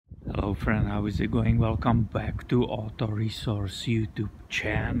Hello friend, how is it going? Welcome back to Auto Resource YouTube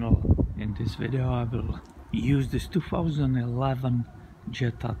channel. In this video I will use this 2011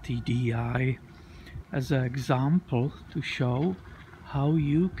 Jetta TDI as an example to show how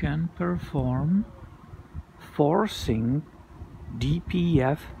you can perform forcing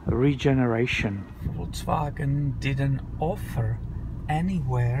DPF regeneration. Volkswagen didn't offer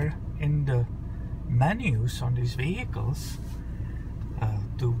anywhere in the menus on these vehicles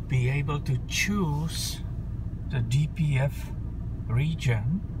to be able to choose the DPF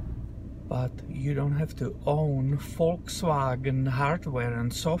regen, but you don't have to own Volkswagen hardware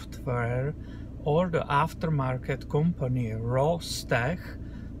and software or the aftermarket company Rostech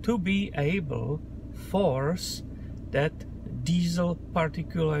to be able force that Diesel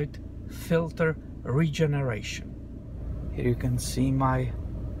Particulate Filter regeneration. Here you can see my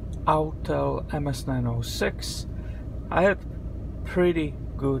Autel MS906. I had pretty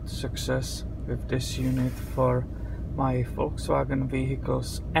good success with this unit for my Volkswagen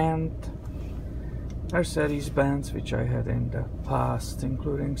vehicles and Mercedes-Benz, which I had in the past,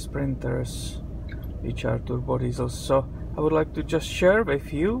 including Sprinters, which are turbo diesels. So I would like to just share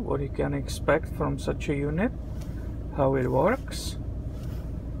with you what you can expect from such a unit, how it works,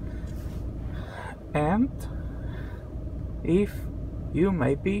 and if you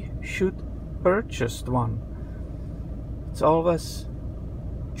maybe should purchase one. It's always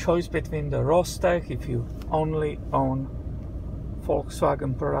choice between the Rostech if you only own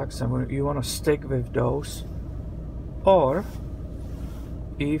Volkswagen products and you want to stick with those, or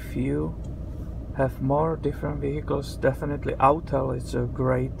if you have more different vehicles. Definitely Autel is a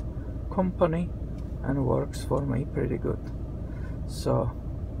great company and works for me pretty good. So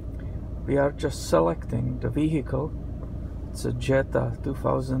we are just selecting the vehicle. It's a Jetta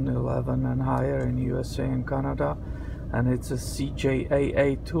 2011 and higher in USA and Canada, and it's a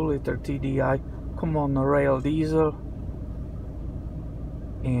CJAA 2-liter TDI common rail diesel,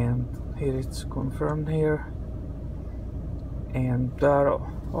 and here it's confirmed here, and there are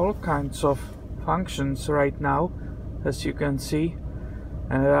all kinds of functions right now, as you can see,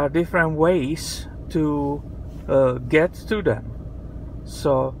 and there are different ways to get to them.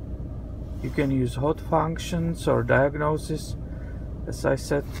 So you can use hot functions or diagnosis. As I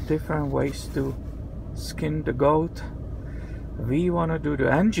said, different ways to skin the goat. We want to do the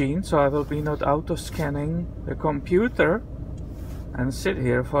engine, so I will be not auto scanning the computer and sit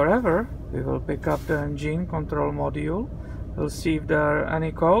here forever. We will pick up the engine control module. We'll see if there are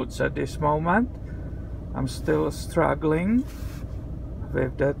any codes at this moment. I'm still struggling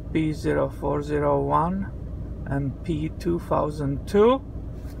with that P0401 and P2002.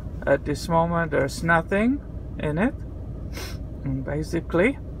 At this moment there's nothing in it, and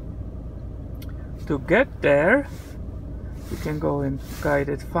basically to get there you can go in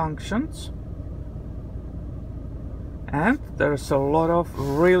guided functions, and there's a lot of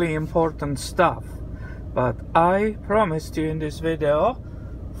really important stuff, but I promised you in this video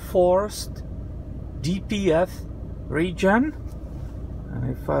forced DPF regen, and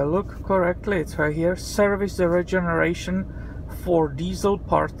if I look correctly it's right here, service the regeneration for Diesel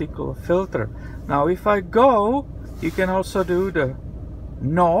Particulate Filter. Now if I go, you can also do the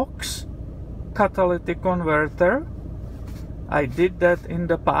NOx catalytic converter. I did that in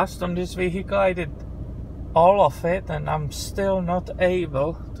the past on this vehicle. I did all of it and I'm still not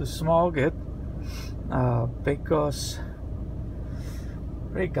able to smoke it because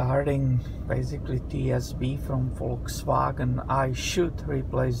regarding basically TSB from Volkswagen, I should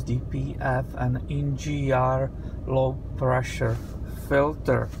replace DPF and NGR low pressure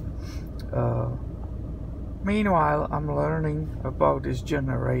filter. Meanwhile, I'm learning about this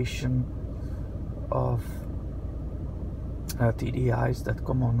generation of TDIs that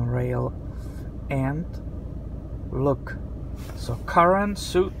come on rail, and look, so current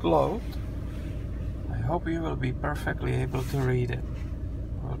suit load, I hope you will be perfectly able to read it.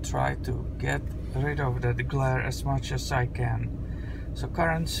 I'll try to get rid of that glare as much as I can. So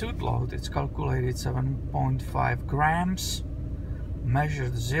current suit load, it's calculated 7.5 grams,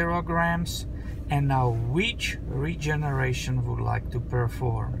 measured 0 grams, and now which regeneration would like to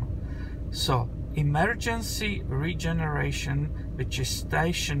perform. So emergency regeneration, which is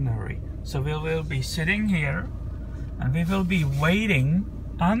stationary. So we will be sitting here and we will be waiting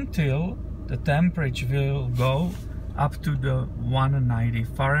until the temperature will go up to the 190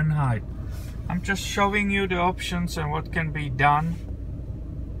 Fahrenheit. I'm just showing you the options and what can be done.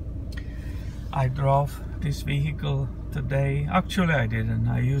 I drove this vehicle today. Actually I didn't.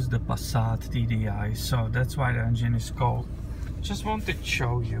 I used the Passat TDI, so that's why the engine is cold. Just wanted to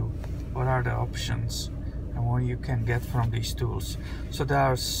show you what are the options and what you can get from these tools. So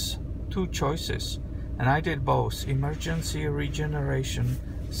there's two choices, and I did both. Emergency regeneration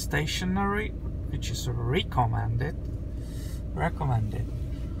stationary, which is recommended,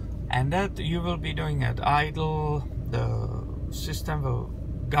 and that you will be doing at idle. The system will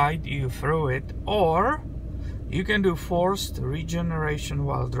guide you through it, or you can do forced regeneration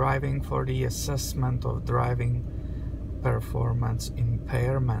while driving for the assessment of driving performance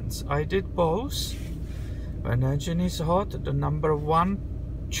impairments. I did both. When engine is hot, the number one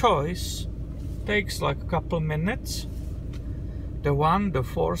choice takes like a couple minutes. The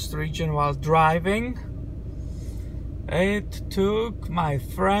forced regen while driving, it took my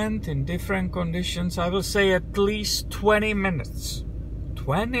friend in different conditions, I will say at least 20 minutes.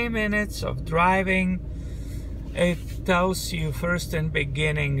 20 minutes of driving. It tells you first in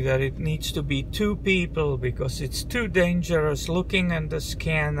beginning that it needs to be two people because it's too dangerous looking at the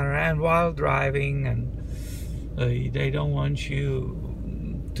scanner and while driving, and they don't want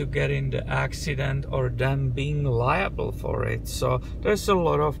you to get in the accident or them being liable for it. So there's a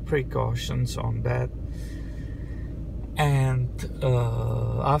lot of precautions on that. And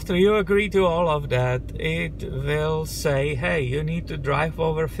after you agree to all of that, it will say, hey, you need to drive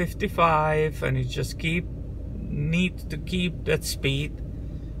over 55, and you just need to keep that speed,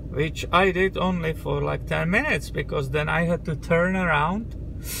 which I did only for like 10 minutes, because then I had to turn around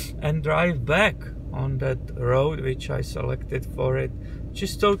and drive back on that road which I selected for it, which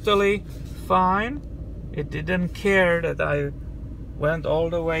is totally fine. It didn't care that I went all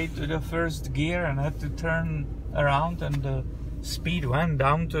the way to the first gear and had to turn around, and the speed went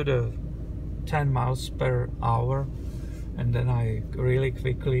down to the 10 miles per hour, and then I really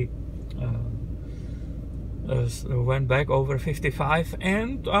quickly went back over 55,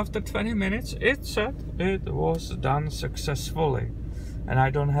 and after 20 minutes it said it was done successfully, and I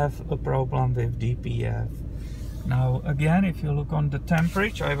don't have a problem with DPF. Now again, if you look on the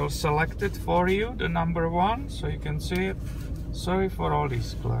temperature, I will select it for you, the number one, so you can see it. Sorry for all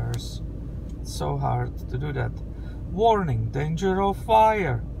these blurs, it's so hard to do that. Warning, danger of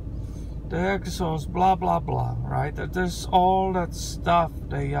fire, the exhaust, blah blah blah, right? There's all that stuff.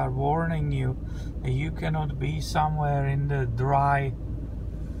 They are warning you that you cannot be somewhere in the dry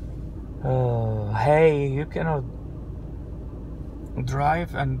hay. You cannot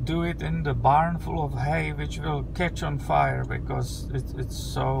drive and do it in the barn full of hay, which will catch on fire because it's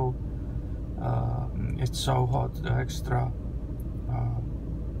so hot. The extra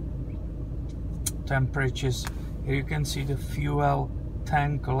temperatures. Here you can see the fuel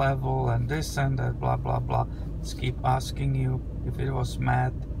tank level and this and that, blah blah blah. Let's keep asking you if it was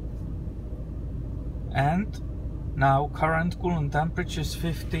mad. And now current coolant temperature is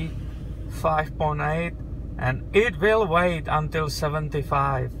 55.8, and it will wait until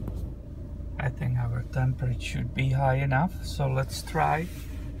 75. I think our temperature should be high enough, so let's try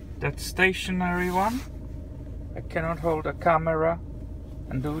that stationary one. I cannot hold a camera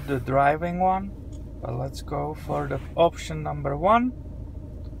and do the driving one, but let's go for the option number one,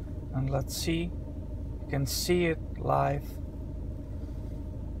 and let's see. You can see it live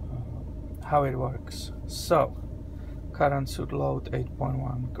how it works. So current should load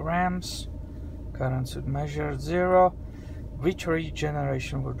 8.1 grams, current should measure 0. Which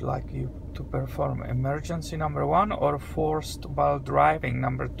regeneration would like you to perform? Emergency number one or forced while driving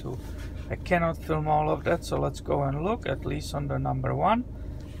number two? I cannot film all of that, so let's go and look at least on the number one.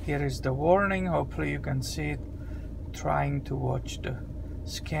 Here is the warning. Hopefully you can see it. Trying to watch the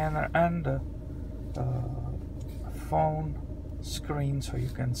scanner and the phone screen so you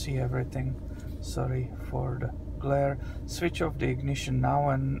can see everything. Sorry for the glare. Switch off the ignition now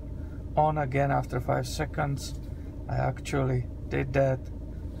and on again after 5 seconds. I actually did that,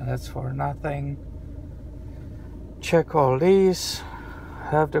 and that's for nothing. Check all these.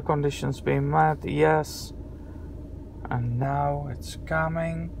 Have the conditions been met? Yes. And now it's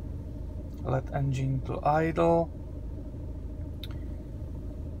coming. Let engine to idle.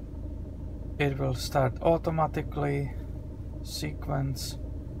 It will start automatically. Sequence.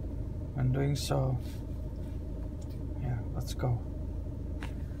 When doing so, yeah, let's go.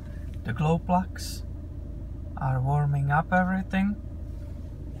 The glow plugs are warming up everything.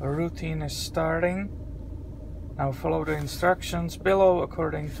 The routine is starting. Now follow the instructions below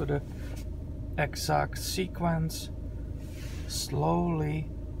according to the exact sequence.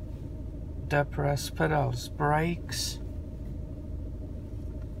 Slowly depress pedals, brakes.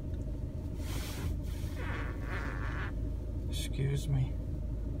 Excuse me,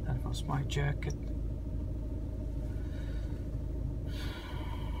 that was my jacket.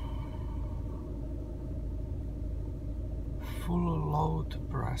 Full load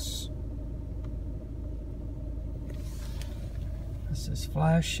press. This is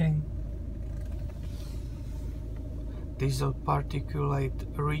flashing. Diesel Particulate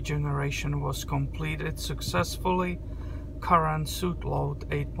Regeneration was completed successfully. Current soot load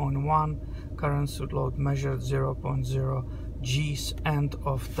 8.1, current soot load measured 0.0 G's, end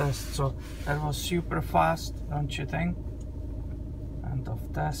of test. So that was super fast, don't you think? End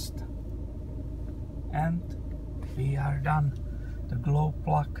of test. And we are done. The glow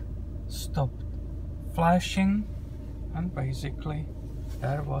plug stopped flashing, and basically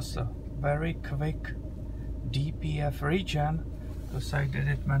there was a very quick DPF regen, because I did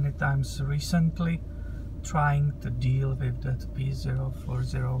it many times recently trying to deal with that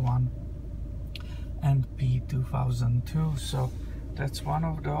P0401 and P2002. So that's one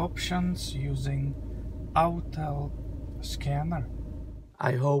of the options, using Autel scanner.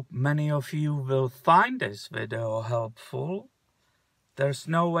 I hope many of you will find this video helpful. There's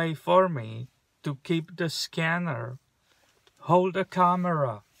no way for me to keep the scanner, hold the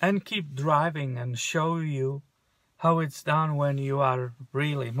camera and keep driving and show you how it's done when you are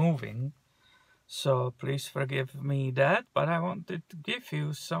really moving. So please forgive me that, but I wanted to give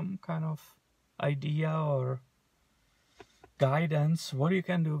you some kind of idea or guidance what you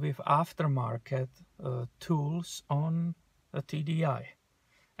can do with aftermarket tools on a TDI.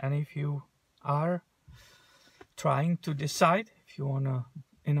 And if you are trying to decide if you want to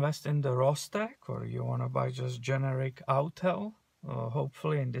invest in the Rostec or you want to buy just generic Autel,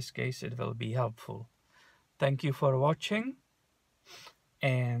 hopefully in this case it will be helpful. Thank you for watching,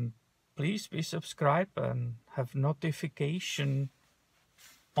 and please be subscribed and have notification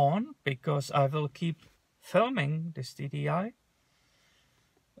on, because I will keep filming this TDI.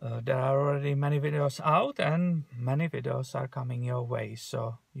 There are already many videos out and many videos are coming your way,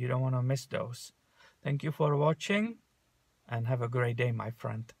 so you don't want to miss those. Thank you for watching and have a great day, my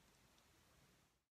friend.